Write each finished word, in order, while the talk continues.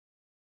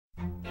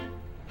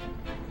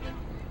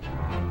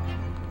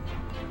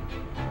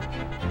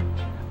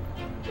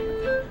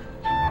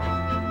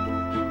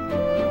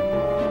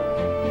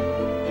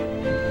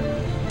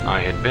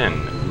I had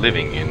been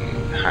living in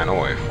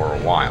Hanoi for a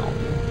while,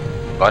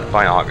 but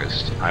by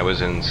August I was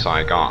in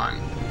Saigon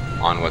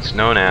on what's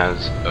known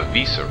as a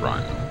visa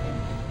run.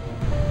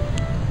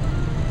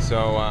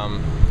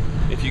 So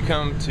if you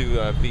come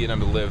to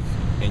Vietnam to live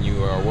and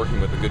you are working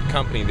with a good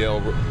company, they'll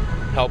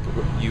help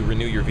you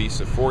renew your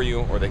visa for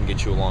you, or they can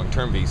get you a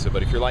long-term visa.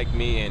 But if you're like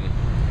me and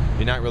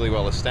you're not really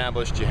well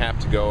established, you have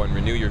to go and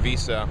renew your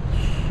visa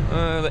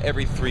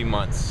every 3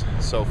 months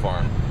so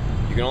far.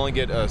 You can only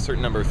get a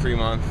certain number of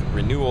 3-month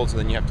renewals, and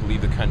then you have to leave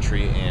the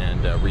country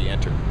and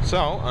re-enter.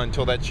 So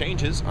until that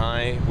changes,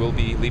 I will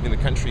be leaving the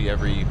country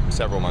every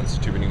several months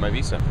to renew my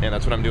visa. And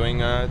that's what I'm doing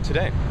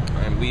today.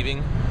 I'm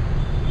leaving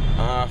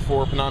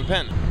for Phnom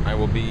Penh. I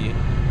will be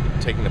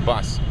taking the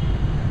bus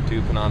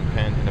to Phnom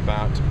Penh in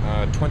about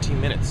 20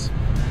 minutes.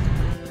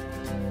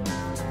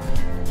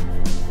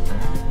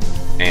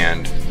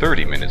 And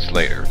 30 minutes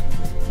later,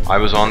 I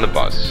was on the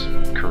bus,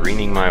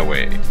 careening my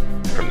way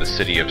from the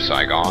city of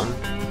Saigon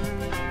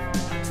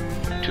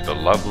to the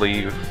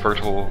lovely,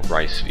 fertile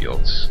rice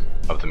fields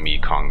of the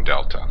Mekong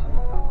Delta.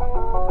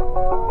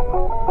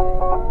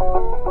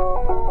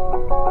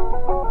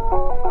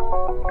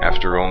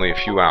 After only a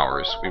few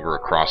hours, we were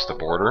across the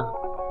border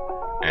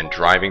and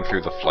driving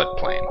through the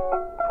floodplain.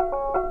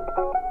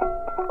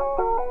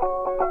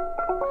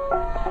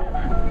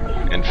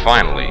 And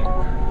finally,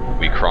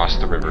 we crossed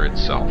the river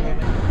itself.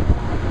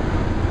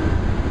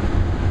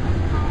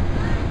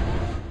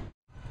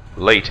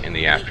 Late in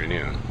the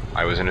afternoon,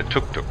 I was in a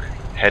tuk-tuk,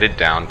 headed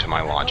down to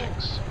my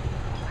lodgings.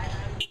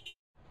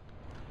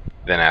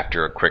 Then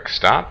after a quick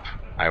stop,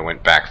 I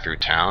went back through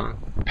town,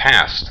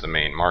 past the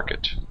main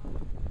market,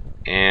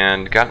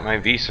 and got my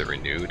visa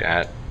renewed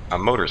at a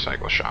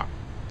motorcycle shop,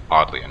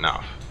 oddly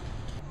enough.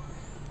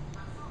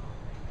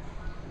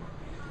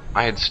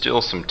 I had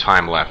still some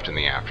time left in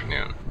the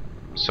afternoon,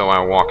 so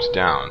I walked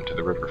down to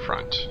the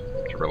riverfront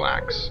to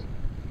relax.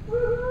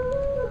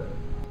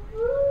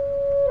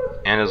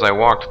 And as I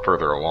walked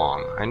further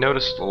along, I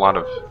noticed a lot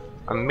of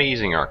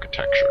amazing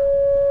architecture,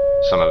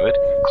 some of it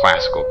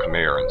classical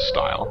Khmer in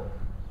style,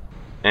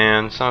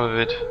 and some of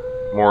it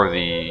more of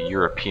the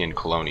European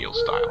colonial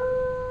style.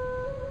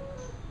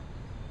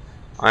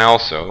 I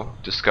also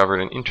discovered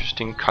an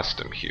interesting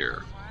custom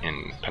here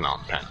in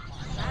Phnom Penh.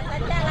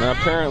 Now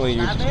apparently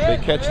they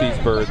catch these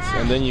birds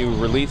and then you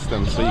release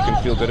them so you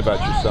can feel good about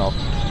yourself.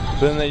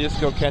 But then they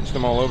just go catch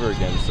them all over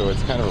again, so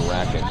it's kind of a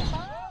racket.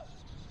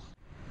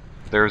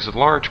 There's a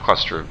large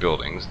cluster of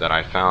buildings that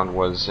I found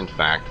was in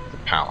fact the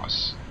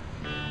palace.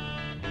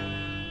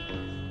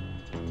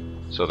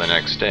 So the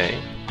next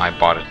day, I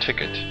bought a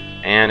ticket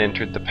and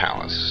entered the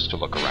palace to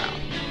look around.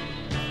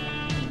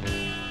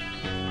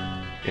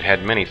 It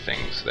had many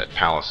things that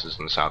palaces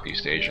in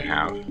Southeast Asia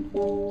have.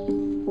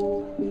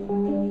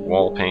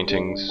 Wall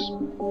paintings,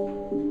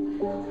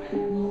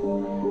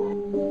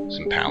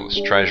 some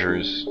palace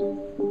treasures,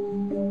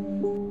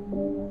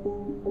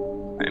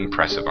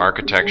 impressive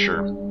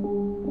architecture.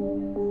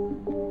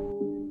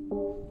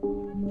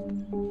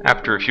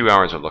 After a few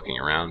hours of looking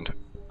around,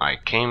 I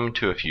came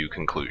to a few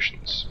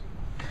conclusions.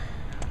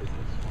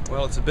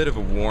 Well, it's a bit of a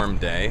warm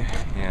day,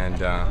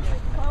 and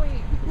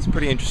it's a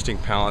pretty interesting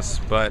palace,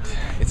 but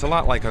it's a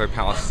lot like other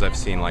palaces I've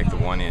seen, like the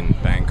one in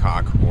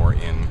Bangkok or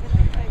in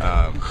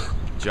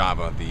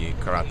Java, the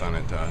Karaatan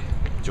at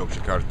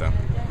Yogyakarta.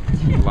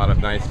 A lot of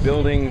nice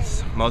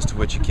buildings, most of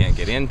which you can't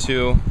get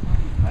into,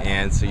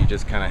 and so you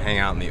just kind of hang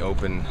out in the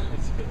open,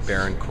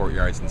 barren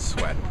courtyards and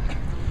sweat.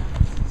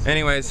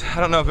 Anyways,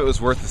 I don't know if it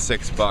was worth the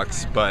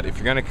 $6, but if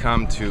you're going to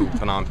come to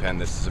Phnom Penh,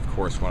 this is of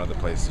course one of the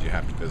places you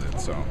have to visit,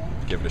 so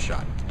give it a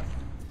shot.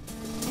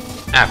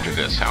 After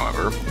this,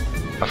 however,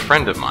 a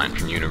friend of mine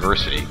from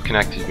university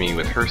connected me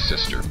with her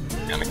sister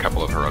and a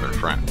couple of her other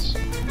friends.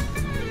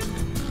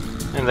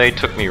 And they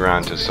took me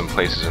around to some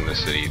places in the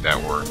city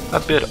that were a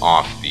bit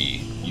off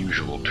the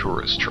usual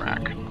tourist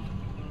track.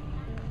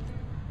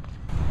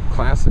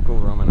 Classical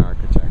Roman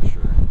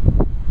architecture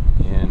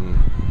in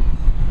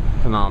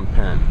Phnom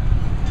Penh.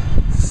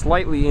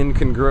 Slightly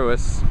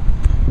incongruous,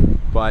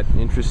 but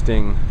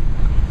interesting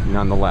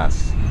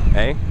nonetheless,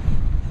 eh?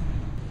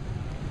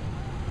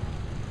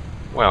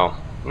 Well,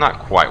 not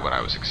quite what I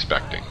was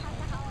expecting.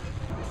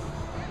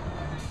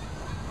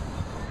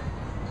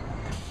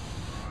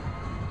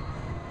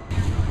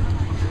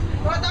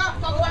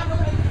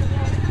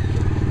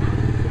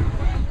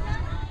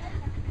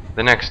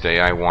 The next day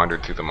I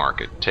wandered through the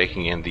market,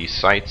 taking in the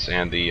sights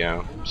and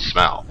the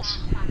smells.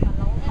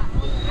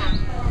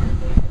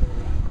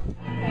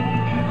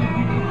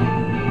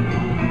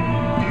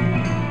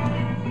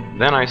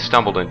 Then I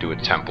stumbled into a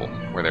temple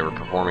where they were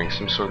performing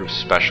some sort of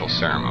special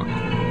ceremony.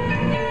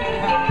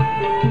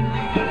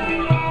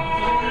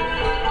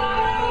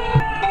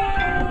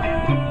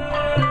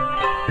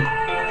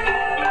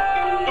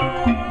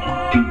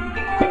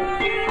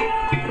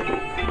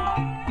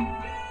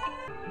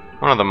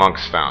 One of the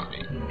monks found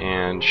me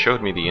and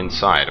showed me the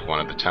inside of one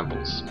of the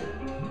temples.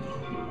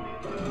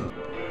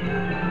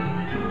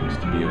 It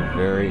used to be a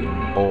very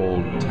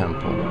old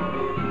temple.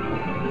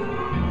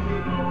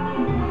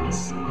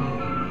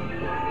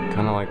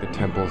 Kind of like the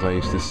temples I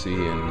used to see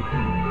in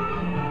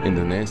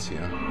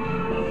Indonesia.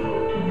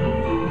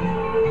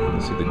 You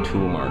can see the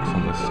tool marks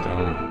on the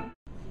stone.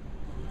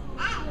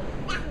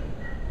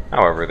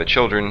 However, the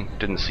children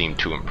didn't seem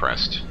too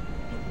impressed,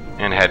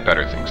 and had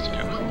better things to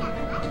do.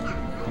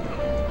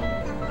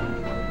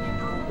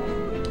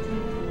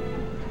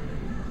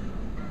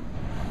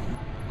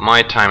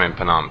 My time in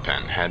Phnom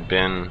Penh had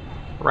been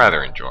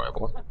rather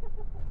enjoyable.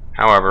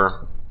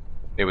 However,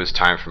 it was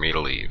time for me to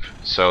leave,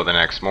 so the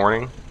next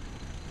morning,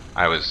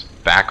 I was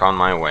back on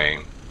my way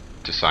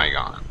to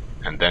Saigon,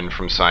 and then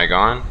from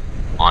Saigon,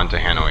 on to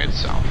Hanoi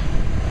itself.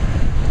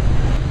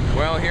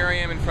 Well, here I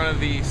am in front of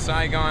the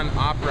Saigon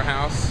Opera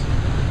House.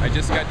 I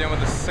just got done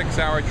with a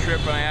 6-hour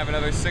trip, and I have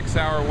another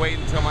 6-hour wait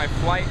until my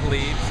flight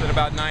leaves at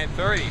about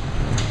 9:30.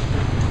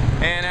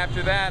 And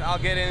after that, I'll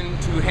get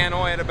into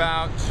Hanoi at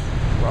about,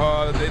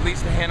 at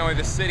least Hanoi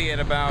the city at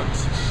about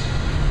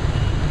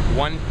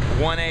 1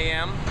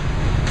 a.m.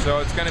 So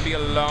it's going to be a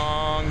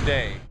long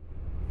day.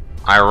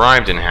 I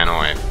arrived in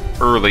Hanoi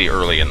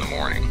early in the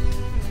morning,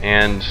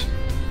 and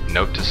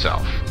note to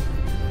self,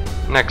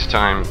 next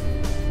time,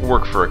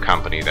 work for a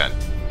company that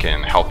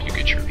can help you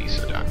get your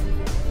visa done.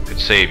 Could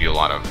save you a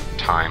lot of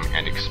time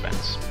and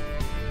expense.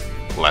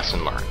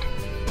 Lesson learned.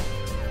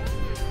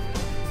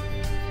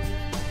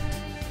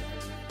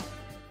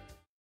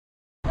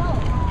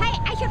 Hey,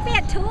 I should be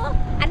a tour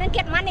and then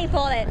get money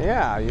for it.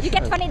 Yeah, you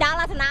get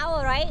 $20 an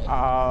hour,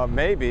 right?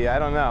 Maybe, I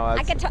don't know.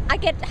 I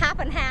get half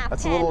and half.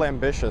 That's 10. a little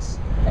ambitious.